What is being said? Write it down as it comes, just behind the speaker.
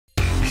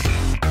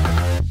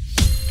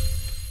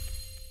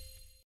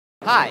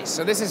Hi,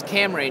 so this is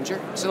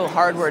CamRanger. It's a little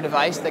hardware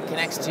device that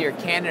connects to your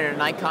Canon or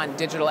Nikon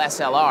digital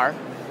SLR,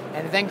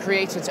 and it then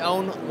creates its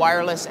own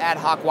wireless ad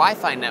hoc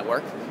Wi-Fi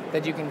network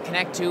that you can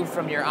connect to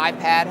from your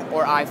iPad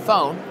or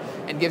iPhone,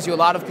 and gives you a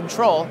lot of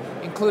control,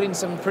 including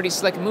some pretty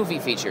slick movie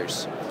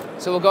features.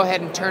 So we'll go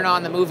ahead and turn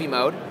on the movie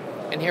mode,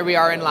 and here we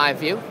are in live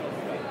view.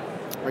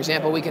 For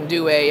example, we can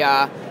do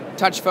a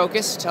touch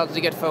focus, tell it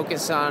to get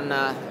focus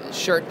on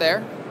shirt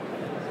there.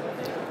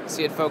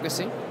 See it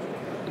focusing.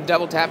 And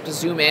double tap to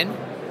zoom in.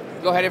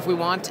 Go ahead if we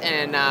want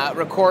and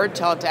record,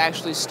 tell it to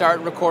actually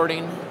start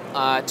recording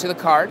to the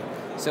card.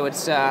 So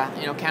it's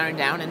counting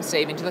down and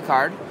saving to the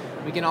card.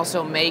 We can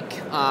also make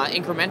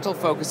incremental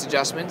focus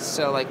adjustments.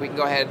 So like we can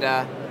go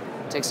ahead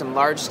take some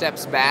large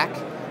steps back.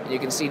 And you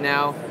can see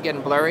now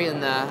getting blurry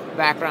and the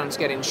background's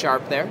getting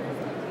sharp there.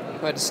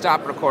 Go ahead to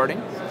stop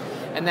recording.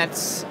 And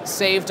that's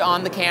saved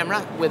on the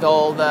camera with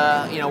all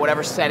the,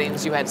 whatever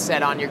settings you had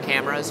set on your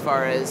camera as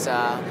far as,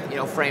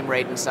 frame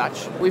rate and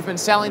such. We've been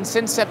selling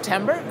since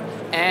September,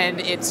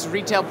 and its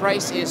retail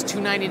price is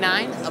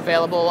 $299,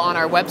 available on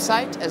our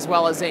website, as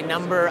well as a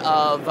number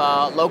of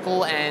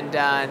local and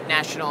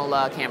national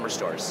camera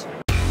stores.